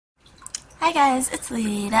Hi guys, it's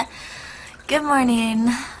Leda. Good morning.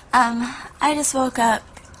 I just woke up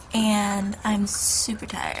and I'm super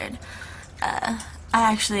tired. I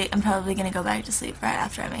actually am probably gonna go back to sleep right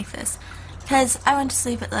after I make this because I went to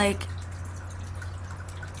sleep at like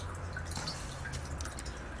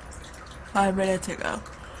 5 minutes ago.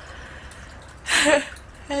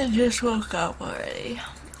 I just woke up already,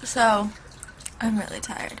 so I'm really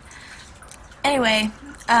tired. Anyway,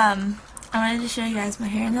 I wanted to show you guys my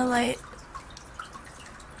hair in the light.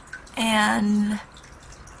 And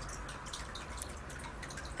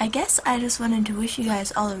I guess I just wanted to wish you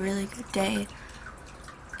guys all a really good day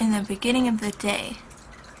in the beginning of the day,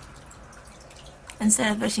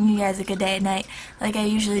 instead of wishing you guys a good day at night like I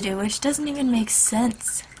usually do, which doesn't even make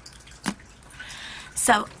sense.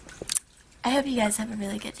 So, I hope you guys have a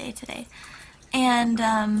really good day today. And,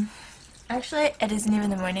 actually, it isn't even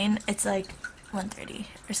the morning. It's like 1:30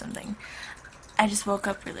 or something. I just woke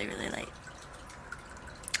up really, really late.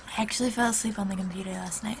 I actually fell asleep on the computer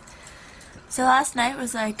last night. So last night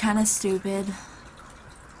was like kind of stupid.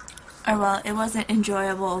 Or well, it wasn't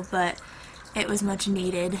enjoyable, but it was much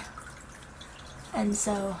needed. And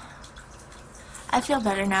so I feel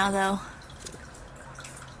better now though,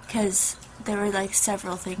 because there were like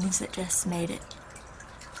several things that just made it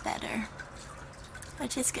better,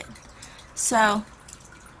 which is good. So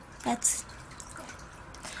that's.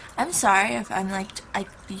 I'm sorry if I'm like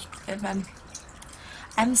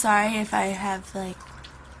I'm sorry if I have like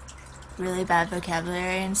really bad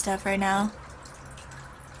vocabulary and stuff right now.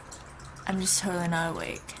 I'm just totally not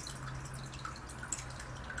awake.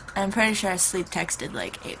 I'm pretty sure I sleep texted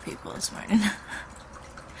like 8 people this morning.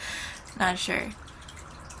 Not sure.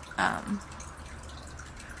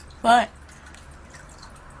 But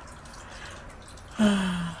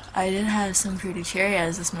I did have some fruity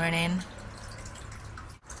Cheerios this morning.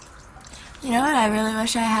 You know what I really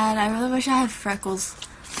wish I had? I really wish I had freckles.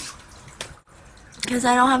 Because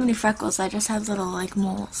I don't have any freckles, I just have little like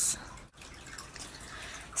moles.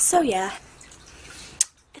 So yeah,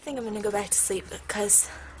 I think I'm gonna go back to sleep because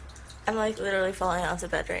I'm like literally falling off the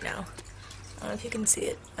bed right now. I don't know if you can see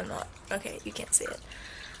it. I'm not. Okay, you can't see it.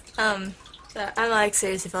 But I'm like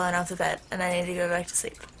seriously falling off the bed and I need to go back to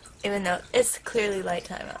sleep. Even though it's clearly light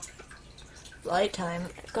time out. Light time?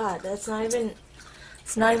 God, that's not even,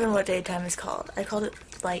 it's not even what daytime is called. I called it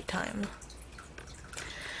light time.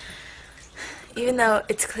 Even though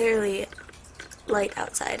it's clearly light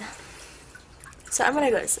outside. So I'm gonna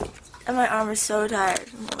go to sleep. And my arm is so tired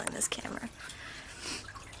from holding this camera.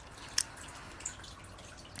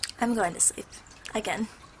 I'm going to sleep. Again.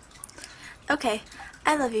 Okay.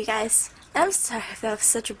 I love you guys. I'm sorry if that was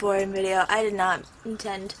such a boring video. I did not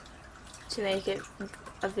intend to make it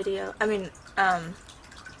a video. I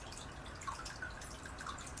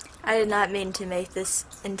did not mean to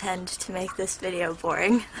intend to make this video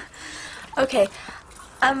boring. Okay.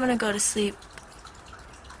 I'm gonna go to sleep.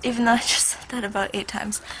 Even though I just said that about 8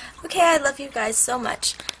 times. Okay, I love you guys so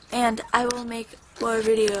much. And I will make more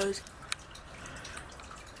videos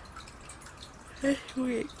this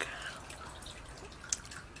week.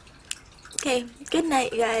 Okay, good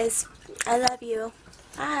night, you guys. I love you.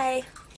 Bye.